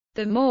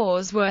The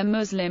Moors were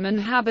Muslim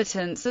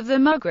inhabitants of the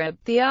Maghreb,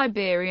 the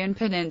Iberian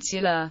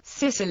Peninsula,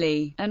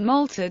 Sicily, and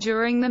Malta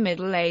during the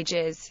Middle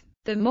Ages.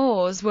 The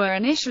Moors were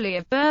initially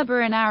of Berber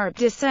and Arab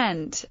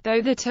descent,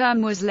 though the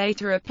term was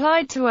later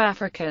applied to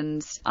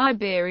Africans,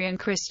 Iberian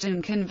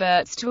Christian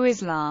converts to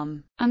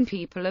Islam, and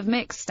people of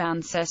mixed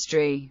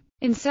ancestry.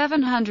 In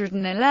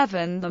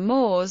 711, the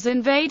Moors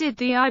invaded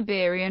the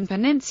Iberian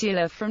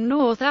Peninsula from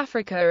North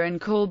Africa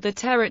and called the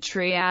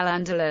territory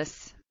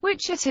Al-Andalus,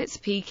 which at its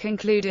peak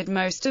included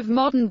most of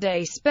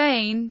modern-day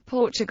Spain,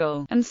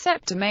 Portugal, and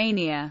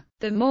Septimania.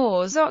 The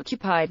Moors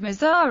occupied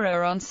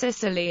Mazzara on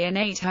Sicily in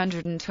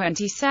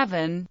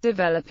 827,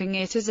 developing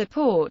it as a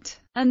port,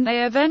 and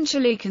they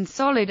eventually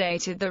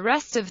consolidated the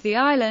rest of the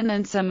island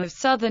and some of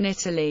southern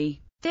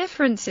Italy.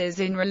 Differences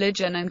in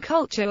religion and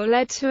culture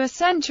led to a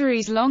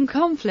centuries-long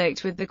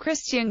conflict with the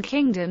Christian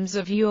kingdoms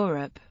of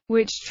Europe,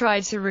 which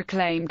tried to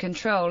reclaim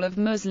control of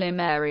Muslim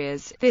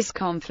areas. This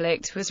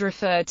conflict was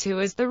referred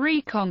to as the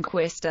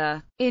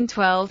Reconquista. In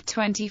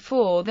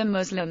 1224, the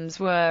Muslims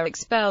were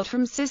expelled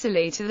from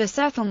Sicily to the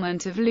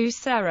settlement of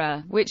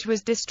Lucera, which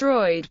was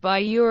destroyed by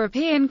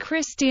European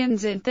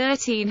Christians in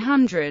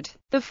 1300.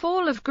 The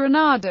fall of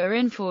Granada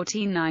in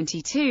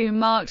 1492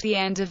 marked the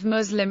end of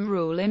Muslim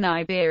rule in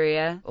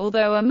Iberia,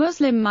 although a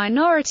Muslim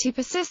minority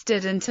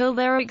persisted until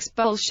their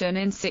expulsion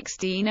in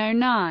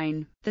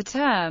 1609. The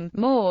term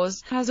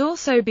Moors has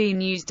also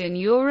been used in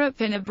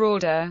Europe in a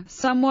broader,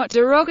 somewhat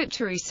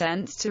derogatory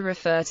sense to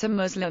refer to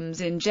Muslims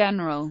in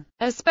general,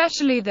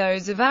 especially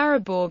those of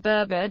Arab or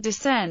Berber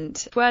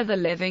descent, whether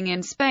living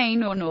in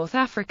Spain or North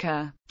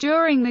Africa.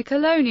 During the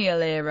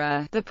colonial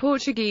era, the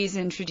Portuguese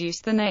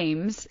introduced the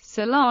names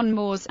Ceylon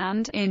Moors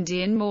and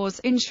Indian Moors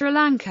in Sri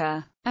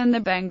Lanka, and the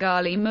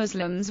Bengali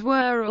Muslims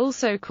were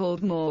also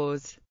called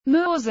Moors.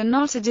 Moors are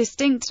not a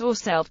distinct or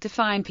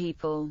self-defined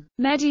people.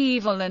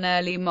 Medieval and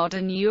early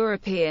modern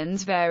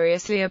Europeans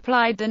variously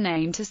applied the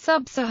name to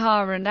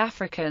sub-Saharan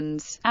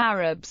Africans,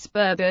 Arabs,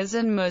 Berbers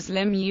and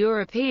Muslim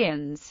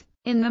Europeans.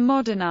 In the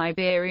modern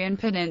Iberian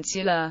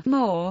Peninsula,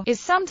 Moor is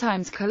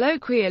sometimes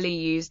colloquially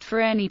used for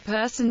any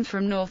person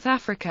from North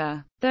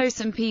Africa, though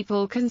some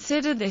people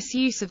consider this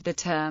use of the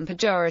term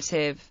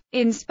pejorative.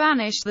 In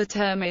Spanish the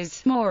term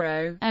is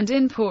Moro, and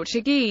in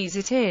Portuguese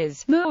it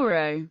is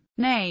Mouro.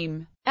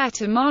 Name.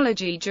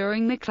 Etymology.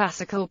 During the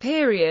classical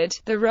period,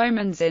 the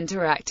Romans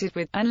interacted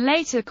with, and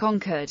later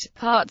conquered,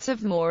 parts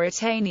of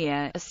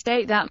Mauritania, a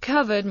state that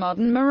covered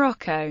modern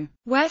Morocco,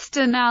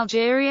 western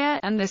Algeria,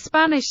 and the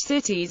Spanish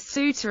cities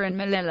Ceuta and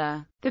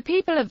Melilla. The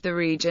people of the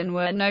region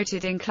were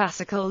noted in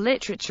classical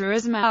literature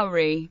as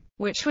Maori,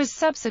 which was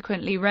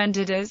subsequently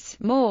rendered as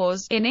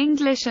Moors in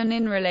English and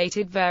in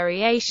related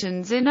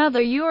variations in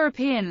other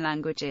European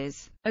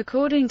languages.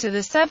 According to the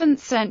 7th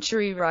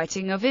century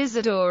writing of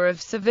Isidore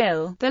of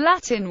Seville, the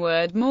Latin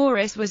word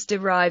Moorish was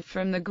derived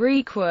from the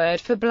Greek word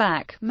for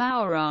black,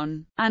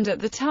 Mauron, and at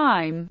the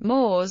time,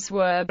 Moors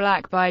were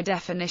black by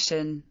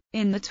definition.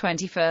 In the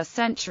 21st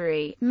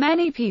century,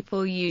 many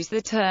people use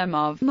the term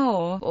of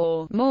Moor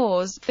or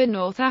Moors for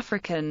North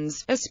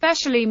Africans,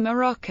 especially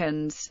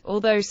Moroccans,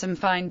 although some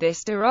find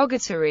this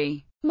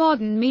derogatory.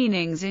 Modern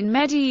meanings in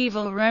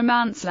medieval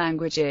Romance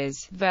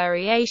languages.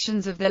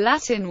 Variations of the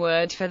Latin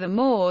word for the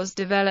Moors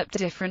developed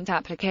different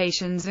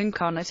applications and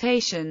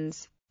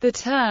connotations. The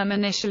term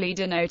initially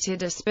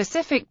denoted a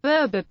specific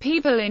Berber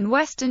people in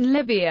western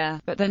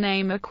Libya, but the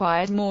name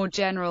acquired more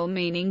general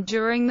meaning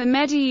during the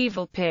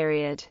medieval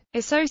period,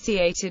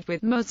 associated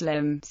with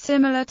Muslim,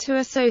 similar to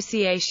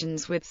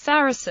associations with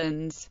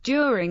Saracens,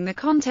 during the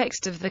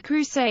context of the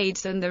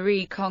Crusades and the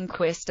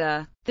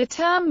Reconquista. The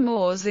term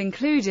Moors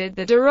included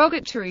the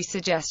derogatory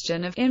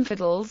suggestion of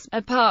infidels.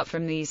 Apart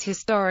from these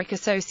historic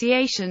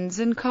associations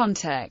and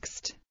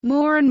context,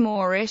 Moor and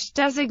Moorish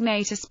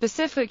designate a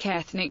specific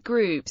ethnic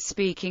group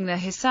speaking the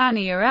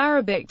Hassaniya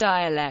Arabic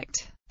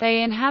dialect.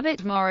 They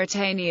inhabit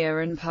Mauritania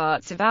and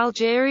parts of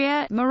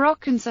Algeria,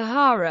 Moroccan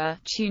Sahara,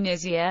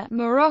 Tunisia,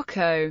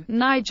 Morocco,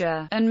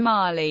 Niger, and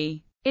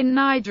Mali. In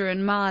Niger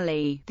and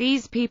Mali,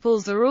 these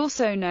peoples are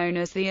also known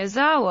as the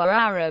Azawad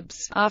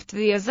Arabs, after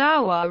the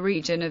Azawad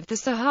region of the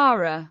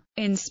Sahara.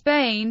 In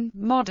Spain,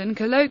 modern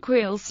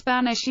colloquial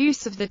Spanish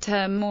use of the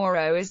term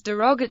Moro is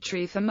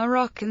derogatory for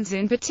Moroccans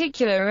in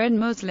particular and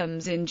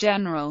Muslims in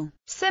general.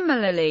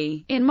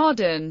 Similarly, in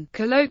modern,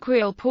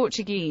 colloquial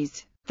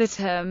Portuguese, the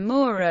term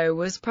Moro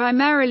was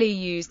primarily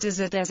used as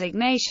a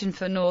designation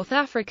for North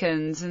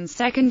Africans and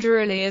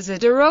secondarily as a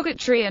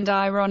derogatory and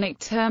ironic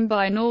term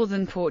by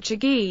Northern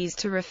Portuguese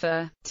to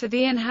refer to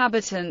the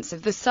inhabitants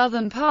of the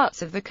southern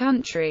parts of the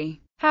country.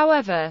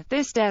 However,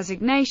 this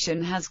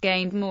designation has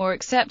gained more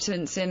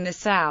acceptance in the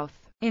south.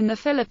 In the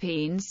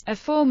Philippines, a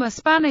former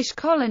Spanish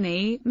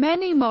colony,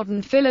 many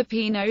modern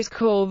Filipinos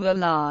call the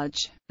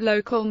large,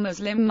 local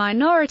Muslim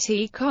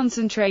minority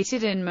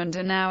concentrated in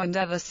Mindanao and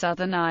other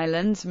southern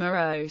islands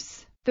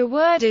Moros. The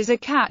word is a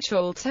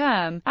catch-all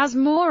term, as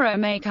Moro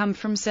may come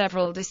from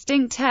several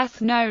distinct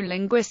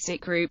ethno-linguistic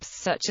groups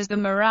such as the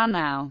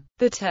Maranao.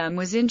 The term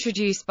was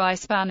introduced by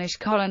Spanish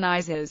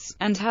colonizers,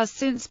 and has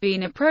since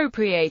been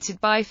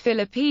appropriated by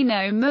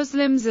Filipino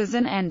Muslims as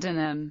an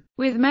endonym,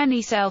 with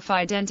many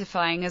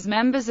self-identifying as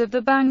members of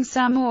the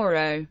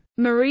Bangsamoro.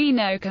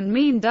 Moreno can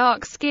mean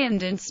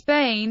dark-skinned in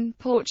Spain,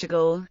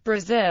 Portugal,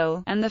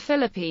 Brazil, and the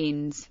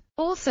Philippines.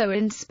 Also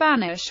in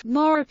Spanish,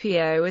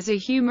 moropio is a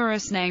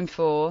humorous name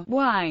for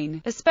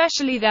wine,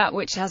 especially that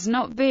which has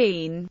not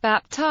been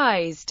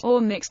baptized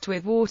or mixed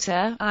with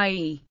water,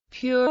 i.e.,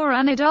 pure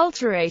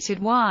unadulterated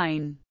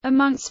wine.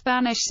 Among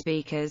Spanish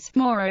speakers,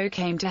 Moro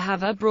came to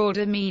have a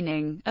broader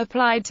meaning,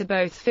 applied to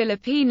both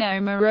Filipino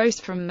Moros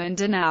from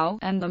Mindanao,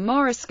 and the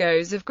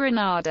Moriscos of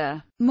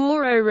Grenada.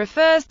 Moro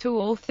refers to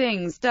all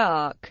things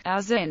dark,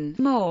 as in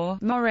Moor,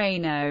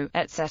 Moreno,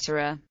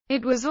 etc.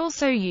 It was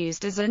also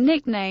used as a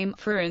nickname.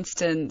 For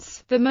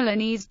instance, the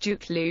Milanese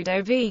Duke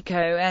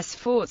Ludovico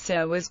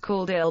Sforza was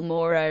called Il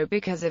Moro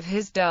because of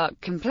his dark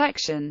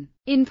complexion.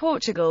 In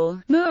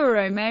Portugal,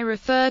 Moro may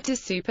refer to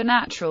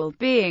supernatural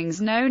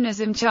beings known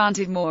as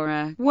enchanted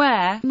Mora,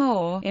 where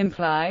Moor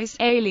implies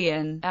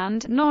alien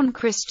and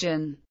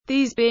non-Christian.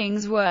 These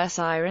beings were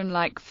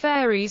siren-like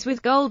fairies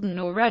with golden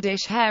or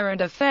reddish hair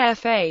and a fair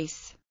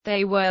face.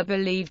 They were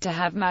believed to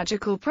have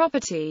magical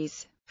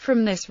properties.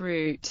 From this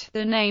root,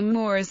 the name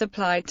Moor is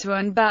applied to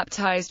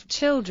unbaptized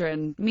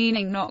children,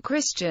 meaning not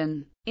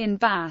Christian. In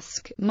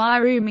Basque,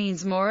 Mairu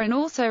means Moor and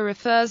also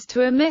refers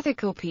to a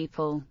mythical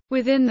people.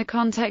 Within the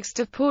context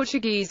of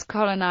Portuguese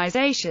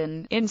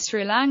colonization, in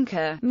Sri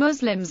Lanka,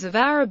 Muslims of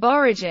Arab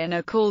origin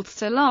are called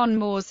Ceylon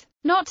Moors,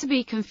 not to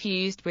be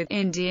confused with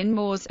Indian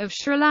Moors of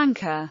Sri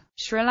Lanka.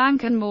 Sri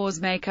Lankan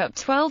Moors make up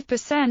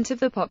 12% of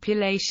the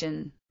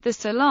population. The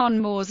Ceylon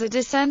Moors are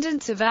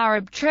descendants of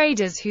Arab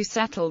traders who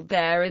settled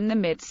there in the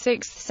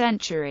mid-6th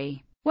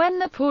century. When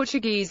the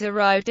Portuguese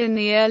arrived in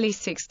the early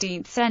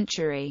 16th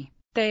century,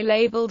 they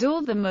labeled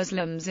all the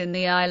Muslims in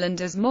the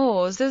island as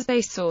Moors as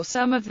they saw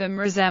some of them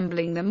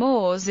resembling the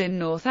Moors in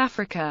North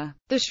Africa.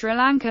 The Sri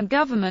Lankan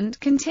government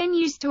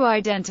continues to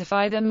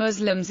identify the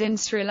Muslims in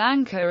Sri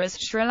Lanka as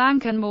Sri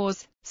Lankan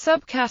Moors,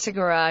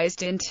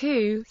 subcategorized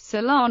into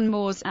Ceylon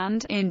Moors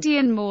and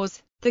Indian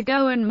Moors. The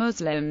Goan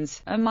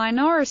Muslims, a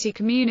minority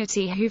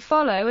community who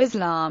follow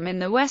Islam in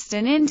the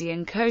western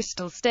Indian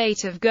coastal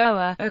state of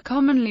Goa, are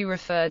commonly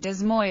referred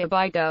as Moya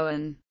by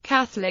Goan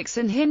Catholics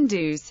and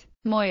Hindus.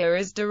 Moya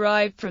is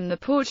derived from the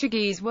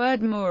Portuguese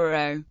word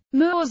Moro.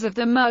 Moors of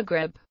the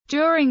Maghreb.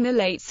 During the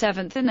late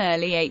 7th and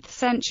early 8th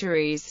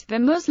centuries, the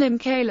Muslim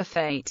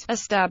Caliphate,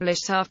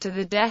 established after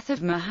the death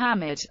of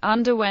Muhammad,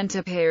 underwent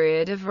a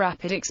period of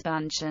rapid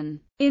expansion.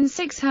 In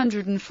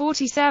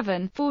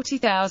 647,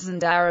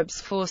 40,000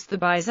 Arabs forced the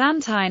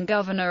Byzantine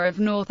governor of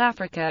North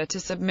Africa to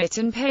submit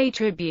and pay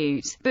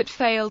tribute, but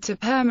failed to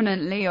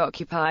permanently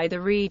occupy the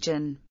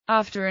region.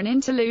 After an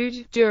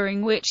interlude,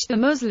 during which the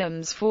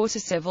Muslims fought a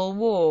civil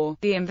war,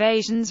 the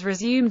invasions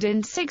resumed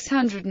in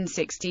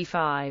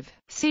 665,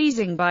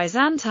 seizing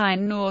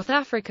Byzantine North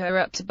Africa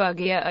up to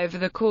Bugia over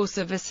the course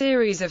of a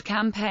series of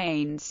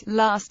campaigns,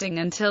 lasting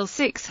until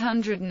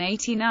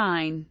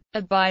 689.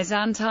 A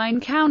Byzantine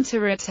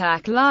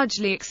counterattack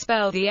largely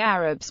expelled the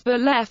Arabs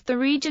but left the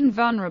region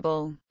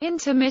vulnerable.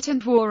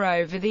 Intermittent war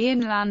over the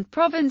inland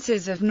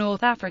provinces of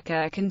North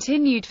Africa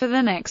continued for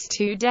the next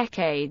 2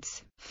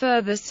 decades.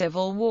 Further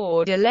civil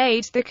war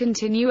delayed the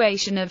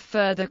continuation of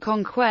further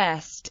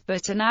conquest,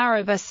 but an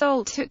Arab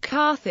assault took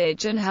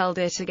Carthage and held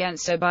it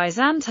against a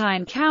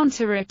Byzantine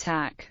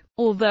counterattack.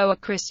 Although a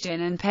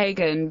Christian and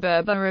pagan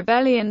Berber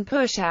rebellion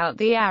pushed out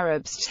the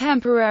Arabs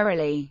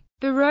temporarily,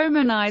 the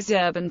Romanized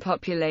urban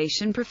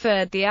population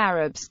preferred the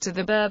Arabs to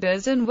the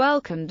Berbers and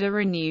welcomed a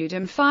renewed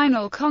and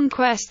final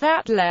conquest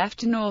that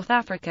left North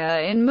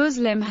Africa in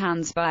Muslim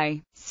hands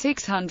by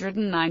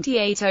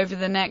 698. Over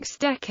the next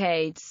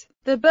decades,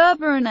 the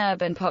Berber and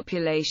urban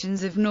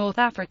populations of North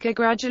Africa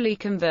gradually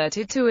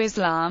converted to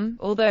Islam,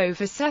 although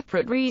for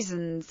separate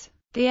reasons.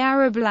 The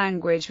Arab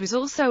language was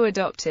also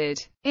adopted.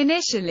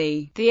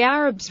 Initially, the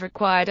Arabs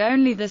required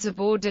only the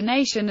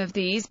subordination of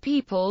these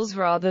peoples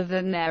rather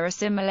than their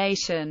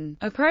assimilation,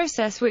 a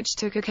process which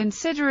took a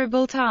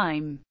considerable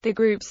time. The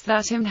groups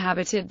that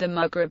inhabited the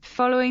Maghreb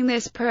following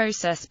this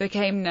process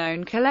became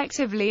known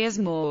collectively as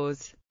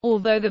Moors.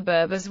 Although the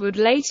Berbers would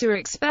later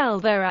expel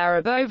their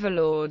Arab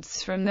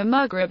overlords from the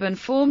Maghreb and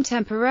form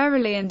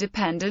temporarily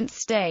independent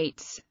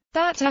states,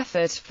 that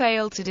effort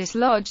failed to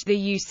dislodge the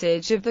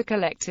usage of the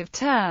collective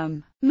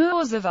term,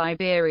 Moors of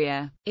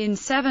Iberia. In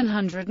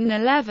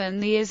 711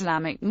 the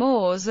Islamic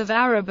Moors of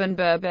Arab and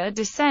Berber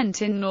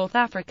descent in North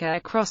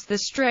Africa crossed the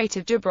Strait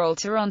of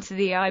Gibraltar onto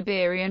the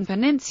Iberian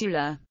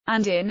Peninsula,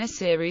 and in a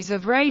series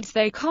of raids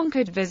they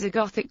conquered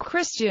Visigothic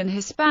Christian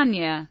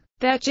Hispania.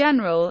 Their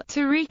general,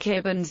 Tariq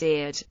ibn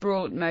Ziyad,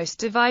 brought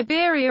most of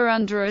Iberia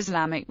under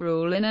Islamic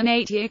rule in an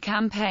 8-year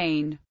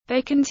campaign.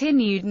 They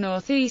continued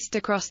northeast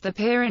across the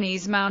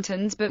Pyrenees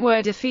Mountains but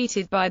were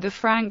defeated by the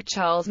Frank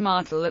Charles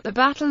Martel at the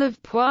Battle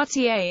of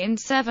Poitiers in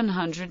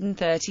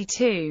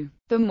 732.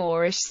 The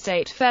Moorish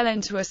state fell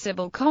into a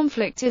civil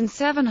conflict in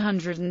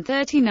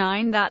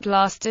 739 that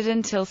lasted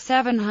until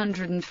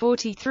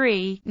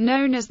 743,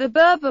 known as the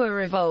Berber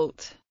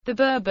Revolt. The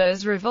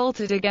Berbers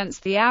revolted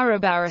against the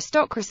Arab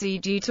aristocracy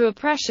due to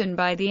oppression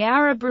by the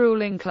Arab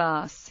ruling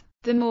class.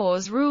 The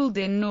Moors ruled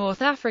in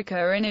North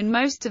Africa and in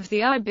most of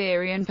the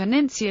Iberian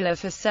Peninsula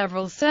for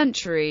several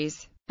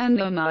centuries, and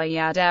the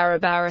Umayyad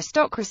Arab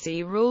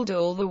aristocracy ruled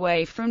all the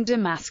way from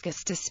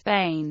Damascus to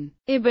Spain.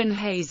 Ibn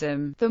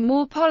Hazm, the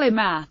Moor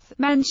polymath,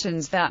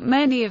 mentions that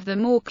many of the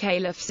Moor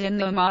caliphs in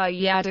the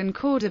Umayyad and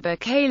Cordoba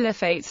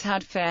caliphates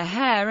had fair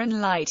hair and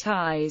light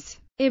eyes.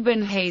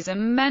 Ibn Hazm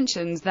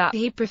mentions that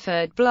he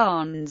preferred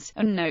blondes,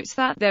 and notes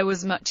that there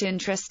was much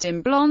interest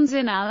in blondes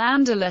in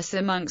Al-Andalus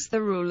amongst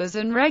the rulers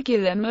and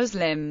regular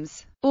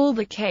Muslims. All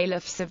the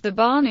caliphs of the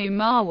Banu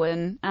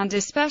Marwan, and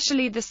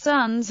especially the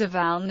sons of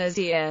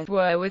al-Nazir,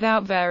 were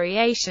without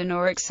variation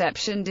or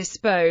exception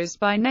disposed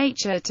by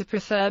nature to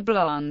prefer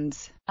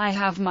blondes. I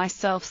have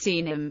myself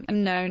seen him,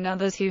 and known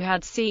others who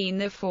had seen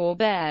the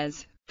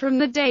forebears. From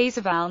the days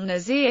of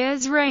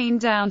al-Nazir's reign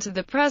down to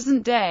the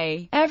present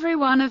day, every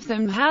one of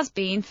them has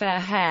been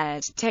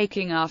fair-haired,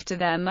 taking after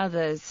their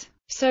mothers,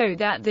 so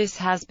that this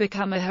has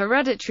become a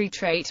hereditary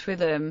trait with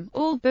them,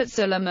 all but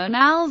Suleiman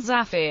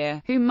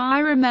al-Zafir, whom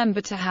I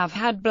remember to have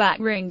had black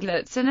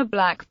ringlets and a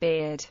black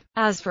beard.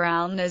 As for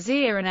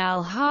al-Nazir and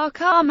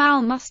al-Hakam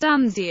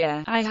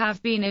al-Mustanzir, I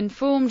have been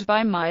informed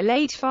by my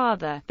late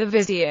father, the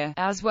vizier,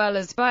 as well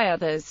as by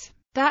others,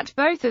 that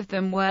both of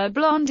them were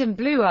blonde and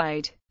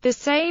blue-eyed. The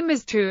same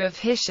is true of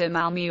Hisham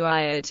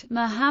al-Muayyad,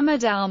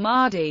 Muhammad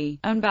al-Mahdi,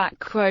 and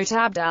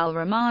Abd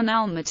al-Rahman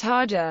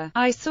al-Mutajir.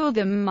 I saw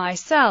them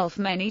myself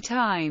many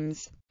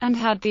times, and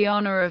had the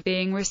honor of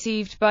being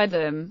received by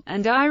them,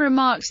 and I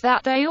remarked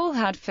that they all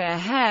had fair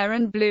hair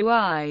and blue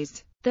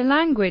eyes. The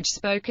language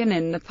spoken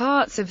in the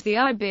parts of the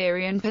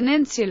Iberian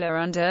Peninsula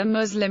under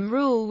Muslim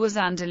rule was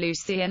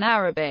Andalusian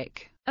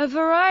Arabic. A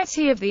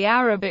variety of the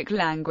Arabic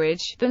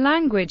language. The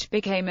language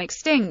became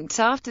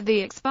extinct after the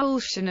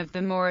expulsion of the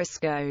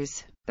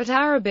Moriscos, but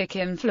Arabic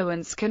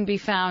influence can be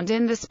found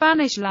in the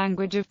Spanish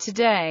language of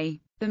today.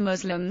 The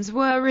Muslims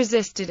were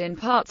resisted in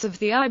parts of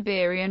the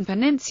Iberian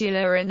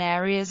Peninsula and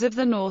areas of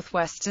the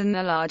northwest and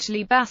the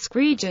largely Basque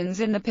regions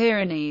in the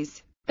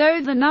Pyrenees.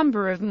 Though the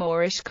number of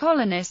Moorish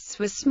colonists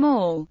was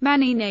small,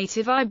 many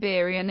native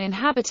Iberian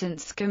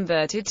inhabitants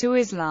converted to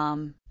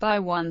Islam. By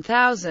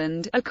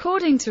 1000,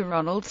 according to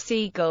Ronald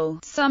Siegel,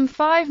 some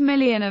 5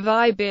 million of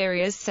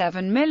Iberia's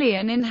 7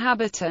 million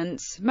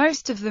inhabitants,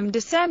 most of them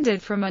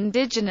descended from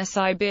indigenous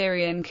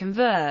Iberian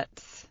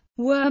converts,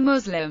 were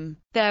Muslim.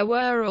 There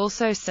were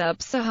also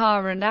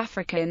sub-Saharan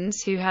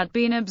Africans who had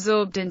been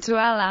absorbed into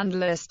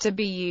Al-Andalus to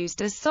be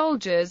used as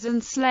soldiers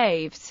and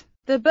slaves.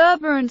 The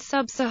Berber and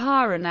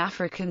sub-Saharan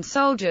African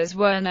soldiers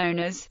were known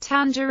as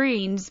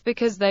Tangerines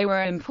because they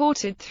were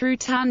imported through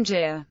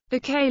Tangier.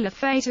 The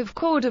Caliphate of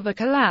Cordoba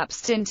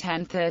collapsed in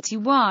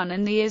 1031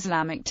 and the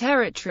Islamic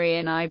territory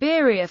in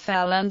Iberia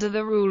fell under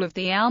the rule of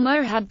the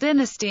Almohad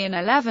dynasty in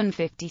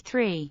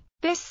 1153.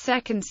 This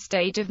second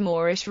stage of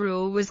Moorish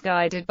rule was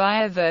guided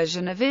by a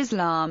version of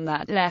Islam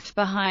that left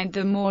behind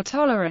the more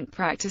tolerant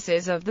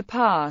practices of the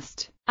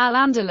past.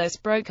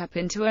 Al-Andalus broke up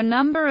into a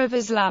number of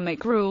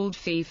Islamic-ruled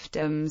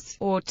fiefdoms,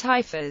 or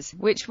taifas,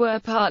 which were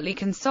partly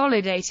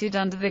consolidated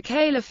under the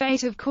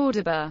Caliphate of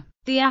Cordoba.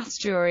 The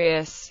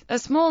Asturias, a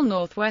small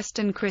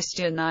northwestern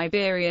Christian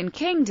Iberian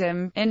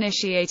kingdom,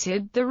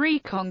 initiated the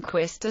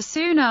Reconquista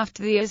soon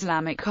after the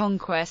Islamic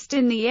conquest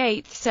in the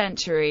 8th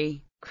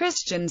century.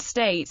 Christian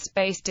states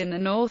based in the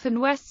north and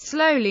west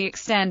slowly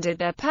extended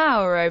their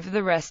power over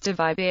the rest of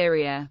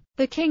Iberia.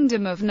 The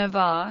Kingdom of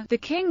Navarre, the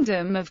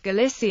Kingdom of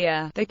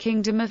Galicia, the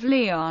Kingdom of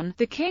Leon,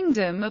 the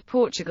Kingdom of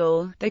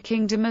Portugal, the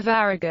Kingdom of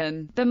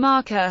Aragon, the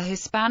Marca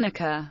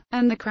Hispanica,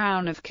 and the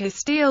Crown of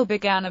Castile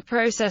began a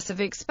process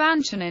of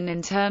expansion and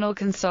internal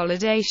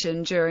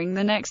consolidation during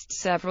the next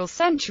several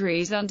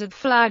centuries under the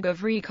flag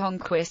of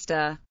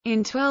Reconquista.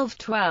 In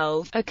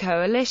 1212, a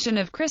coalition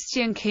of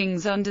Christian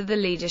kings under the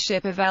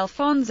leadership of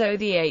Alfonso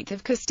VIII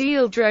of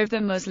Castile drove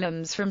the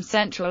Muslims from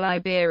central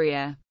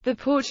Iberia. The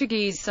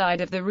Portuguese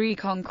side of the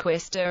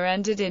Reconquista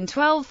ended in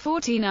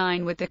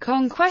 1249 with the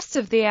conquest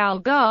of the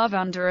Algarve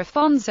under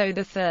Afonso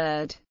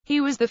III. He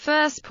was the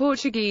first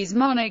Portuguese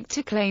monarch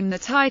to claim the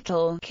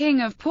title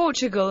King of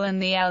Portugal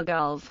and the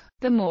Algarve.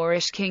 The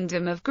Moorish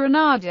Kingdom of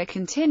Granada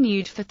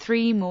continued for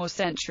 3 more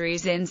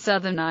centuries in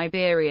southern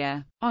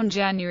Iberia. On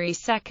January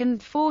 2,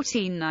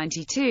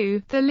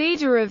 1492, the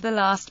leader of the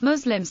last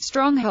Muslim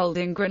stronghold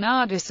in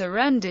Granada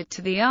surrendered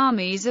to the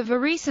armies of a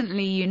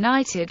recently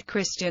united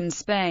Christian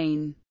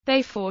Spain.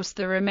 They forced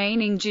the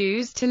remaining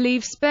Jews to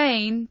leave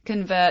Spain,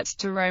 convert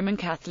to Roman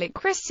Catholic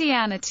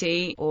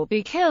Christianity, or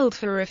be killed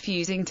for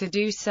refusing to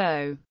do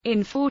so. In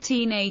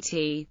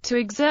 1480, to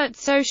exert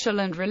social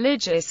and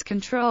religious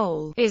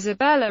control,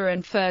 Isabella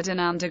and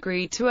Ferdinand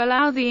agreed to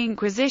allow the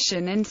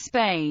Inquisition in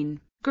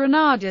Spain.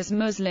 Granada's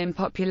Muslim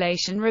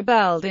population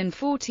rebelled in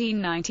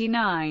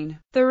 1499.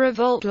 The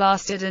revolt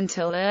lasted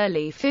until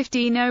early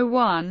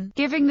 1501,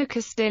 giving the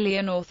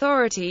Castilian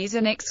authorities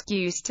an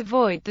excuse to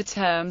void the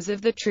terms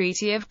of the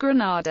Treaty of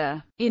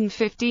Granada. In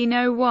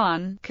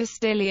 1501,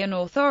 Castilian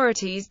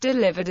authorities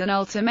delivered an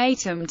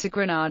ultimatum to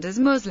Granada's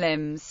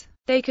Muslims.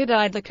 They could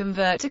either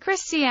convert to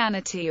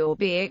Christianity or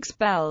be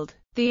expelled.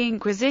 The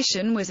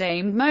Inquisition was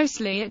aimed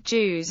mostly at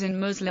Jews and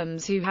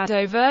Muslims who had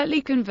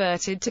overtly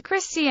converted to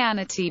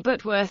Christianity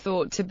but were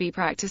thought to be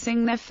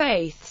practicing their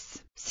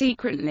faiths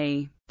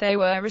secretly. They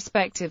were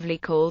respectively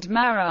called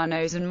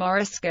Marranos and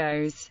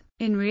Moriscos.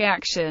 In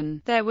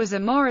reaction, there was a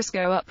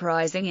Morisco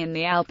uprising in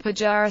the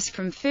Alpujarras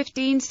from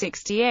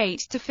 1568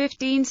 to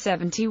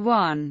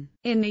 1571.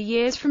 In the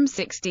years from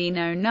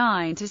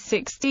 1609 to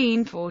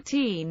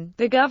 1614,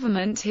 the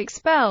government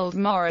expelled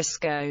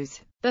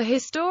Moriscos. The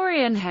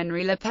historian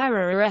Henry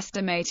Lepera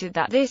estimated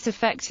that this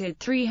affected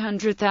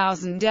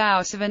 300,000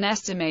 out of an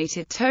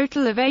estimated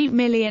total of 8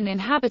 million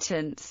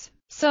inhabitants.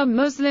 Some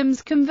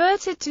Muslims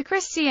converted to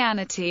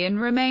Christianity and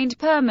remained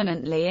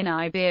permanently in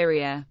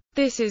Iberia.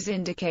 This is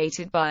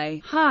indicated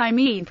by high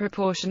mean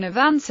proportion of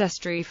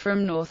ancestry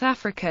from North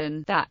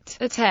African that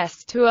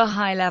attest to a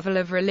high level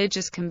of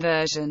religious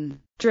conversion,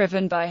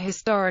 driven by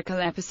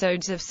historical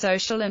episodes of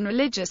social and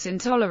religious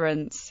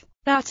intolerance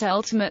that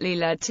ultimately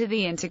led to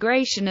the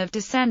integration of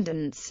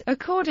descendants.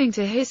 According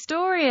to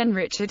historian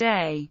Richard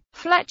A.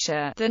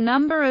 Fletcher, the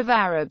number of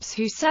Arabs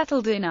who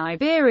settled in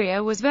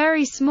Iberia was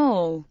very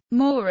small.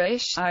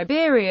 Moorish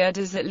Iberia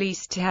does at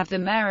least have the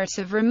merit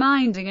of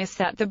reminding us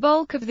that the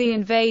bulk of the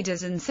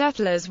invaders and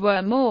settlers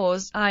were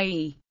Moors,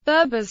 i.e.,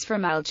 Berbers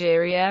from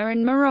Algeria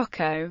and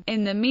Morocco.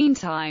 In the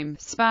meantime,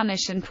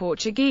 Spanish and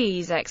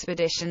Portuguese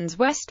expeditions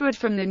westward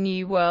from the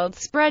New World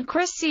spread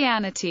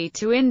Christianity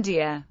to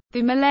India,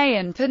 the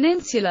Malayan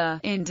Peninsula,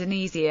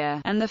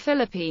 Indonesia, and the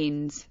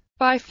Philippines.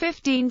 By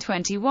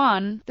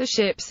 1521, the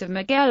ships of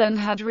Magellan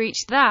had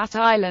reached that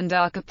island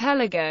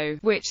archipelago,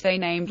 which they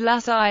named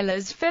Las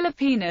Islas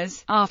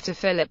Filipinas, after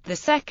Philip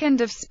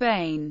II of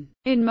Spain.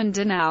 In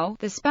Mindanao,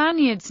 the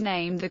Spaniards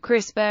named the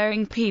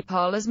Chris-bearing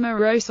people as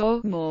Moros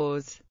or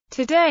Moors.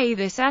 Today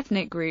this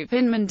ethnic group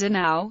in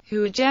Mindanao,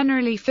 who are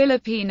generally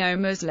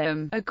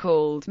Filipino-Muslim, are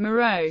called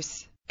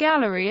Moros.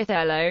 Gallery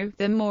Othello,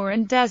 the Moor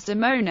and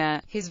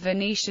Desdemona, his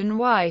Venetian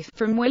wife,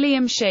 from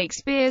William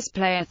Shakespeare's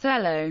play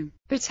Othello.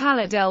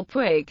 Batalha del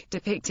Puig,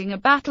 depicting a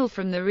battle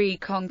from the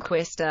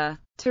Reconquista.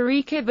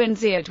 Tariq ibn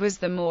Ziyad was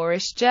the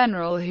Moorish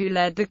general who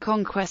led the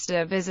conquest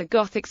of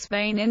Visigothic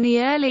Spain in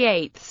the early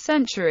 8th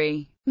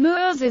century.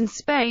 Moors in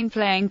Spain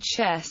playing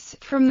chess,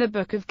 from the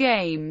Book of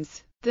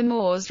Games. The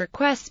Moors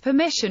request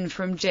permission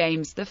from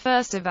James I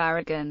of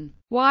Aragon.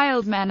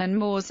 Wild Men and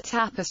Moors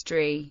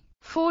Tapestry.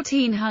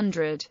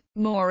 1400.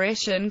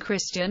 Moorish and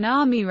Christian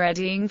army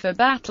readying for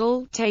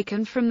battle,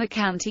 taken from the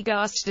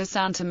Cantigast de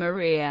Santa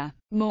Maria.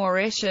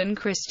 Moorish and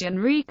Christian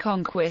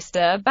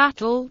Reconquista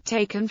battle,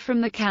 taken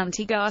from the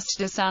Cantigast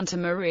de Santa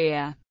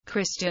Maria.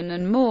 Christian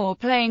and Moor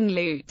playing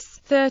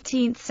lutes.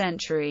 13th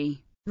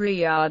century.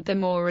 Riyadh the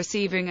Moor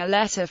receiving a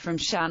letter from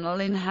Chanel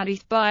in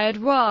Hadith by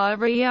Edouard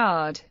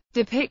Riyadh.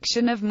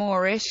 Depiction of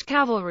Moorish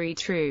cavalry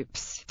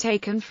troops,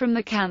 taken from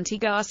the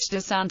Cantigast de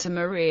Santa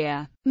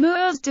Maria.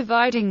 Moors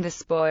dividing the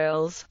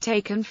spoils,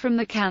 taken from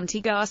the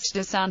Cantigast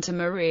de Santa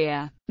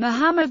Maria.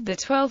 Muhammad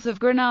XII of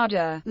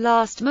Granada,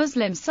 last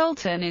Muslim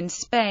sultan in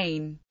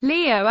Spain.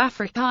 Leo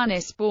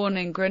Africanus born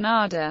in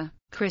Granada.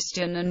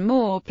 Christian and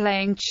Moor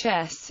playing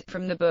chess,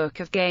 from the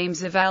Book of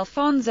Games of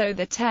Alfonso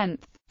X,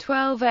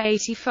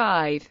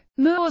 1285.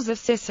 Moors of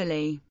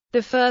Sicily.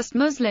 The first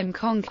Muslim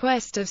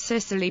conquest of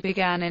Sicily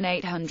began in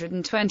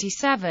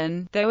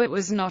 827, though it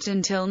was not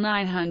until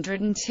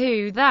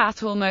 902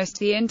 that almost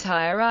the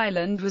entire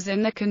island was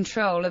in the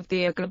control of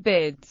the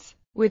Aghlabids,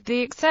 with the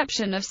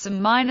exception of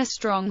some minor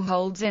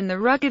strongholds in the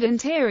rugged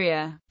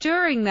interior.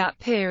 During that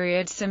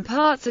period some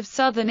parts of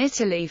southern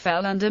Italy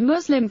fell under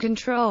Muslim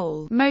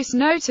control, most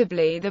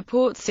notably the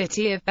port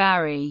city of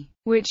Bari,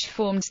 which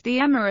formed the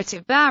Emirate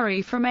of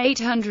Bari from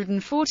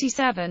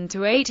 847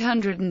 to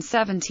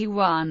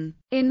 871.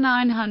 In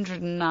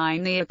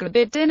 909 the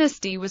Aghlabid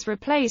dynasty was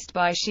replaced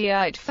by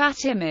Shiite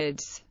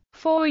Fatimids.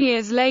 4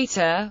 years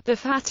later, the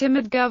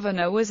Fatimid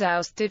governor was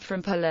ousted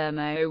from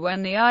Palermo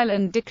when the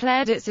island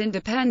declared its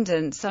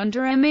independence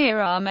under Emir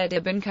Ahmed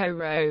ibn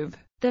Khorob.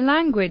 The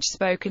language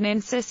spoken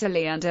in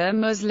Sicily under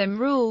Muslim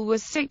rule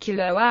was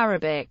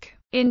Siculo-Arabic.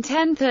 In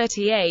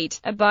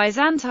 1038, a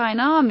Byzantine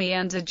army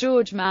under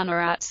George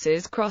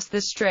Manaratses crossed the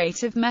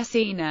Strait of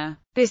Messina.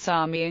 This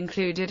army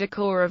included a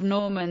corps of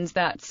Normans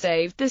that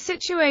saved the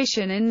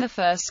situation in the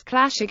first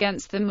clash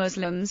against the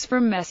Muslims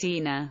from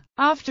Messina.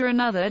 After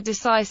another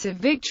decisive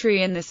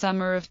victory in the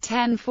summer of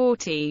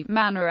 1040,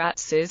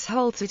 Manaratses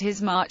halted his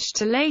march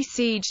to lay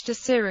siege to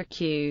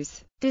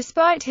Syracuse.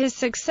 Despite his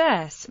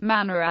success,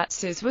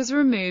 Manaratses was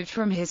removed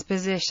from his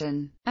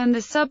position, and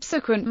the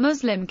subsequent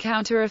Muslim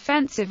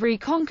counter-offensive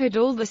reconquered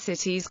all the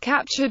cities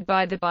captured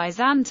by the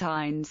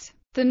Byzantines.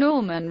 The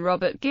Norman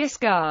Robert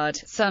Guiscard,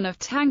 son of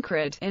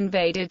Tancred,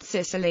 invaded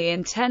Sicily in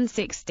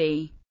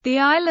 1060. The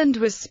island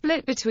was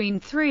split between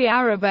 3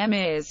 Arab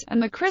emirs,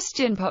 and the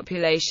Christian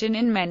population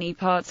in many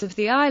parts of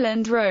the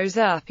island rose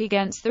up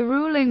against the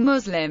ruling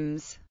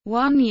Muslims.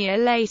 1 year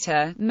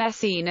later,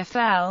 Messina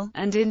fell,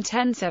 and in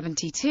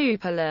 1072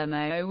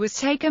 Palermo was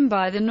taken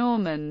by the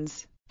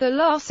Normans. The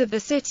loss of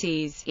the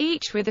cities,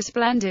 each with a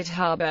splendid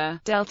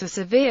harbour, dealt a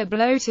severe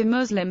blow to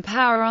Muslim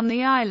power on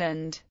the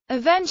island.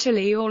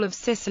 Eventually all of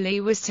Sicily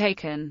was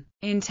taken.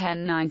 In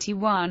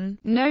 1091,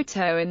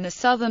 Noto in the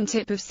southern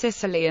tip of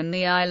Sicily and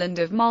the island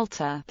of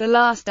Malta, the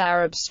last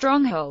Arab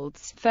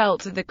strongholds, fell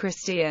to the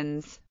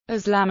Christians.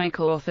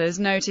 Islamic authors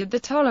noted the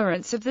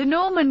tolerance of the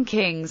Norman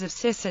kings of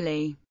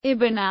Sicily.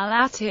 Ibn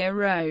al-Athir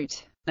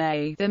wrote,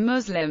 the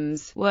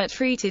Muslims, were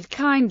treated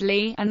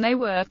kindly, and they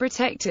were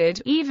protected,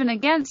 even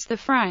against the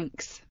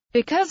Franks.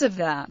 Because of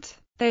that,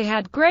 they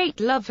had great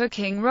love for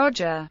King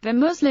Roger. The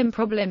Muslim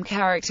problem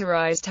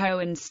characterized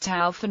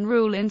Hohenstaufen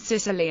rule in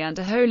Sicily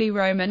under Holy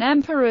Roman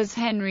Emperors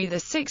Henry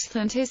VI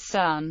and his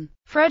son,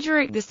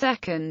 Frederick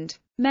II.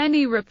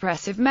 Many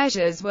repressive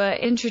measures were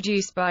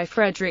introduced by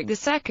Frederick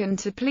II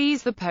to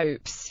please the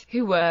popes,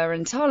 who were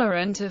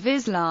intolerant of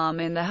Islam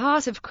in the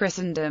heart of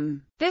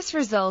Christendom. This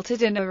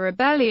resulted in a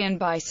rebellion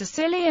by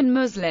Sicilian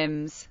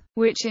Muslims,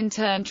 which in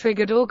turn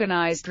triggered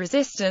organized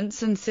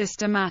resistance and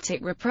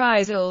systematic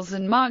reprisals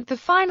and marked the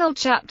final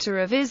chapter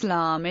of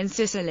Islam in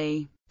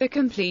Sicily. The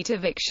complete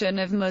eviction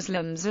of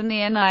Muslims and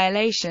the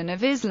annihilation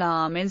of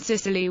Islam in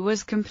Sicily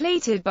was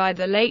completed by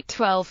the late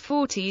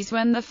 1240s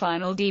when the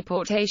final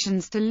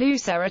deportations to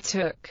Lucera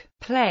took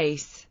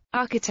place.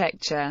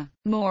 Architecture.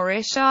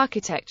 Moorish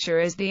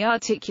architecture is the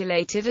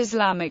articulated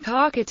Islamic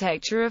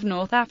architecture of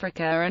North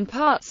Africa and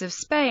parts of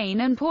Spain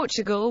and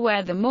Portugal,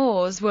 where the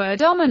Moors were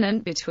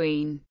dominant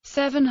between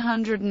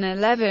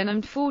 711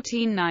 and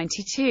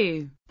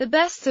 1492. The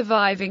best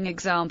surviving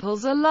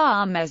examples are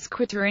La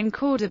Mezquita in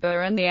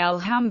Córdoba and the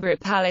Alhambra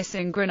Palace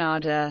in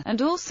Granada,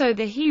 and also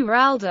the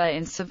Giralda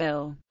in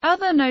Seville.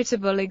 Other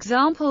notable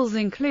examples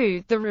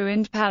include the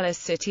ruined palace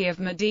city of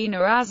Medina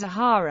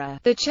Azahara,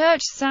 the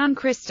church San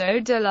Cristo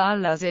de la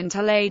Luz in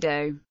Toledo,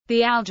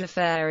 the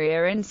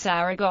Aljaferia in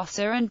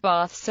Saragossa, and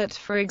baths at,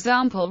 for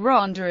example,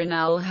 Ronda in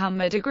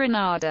Alhama de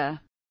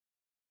Granada.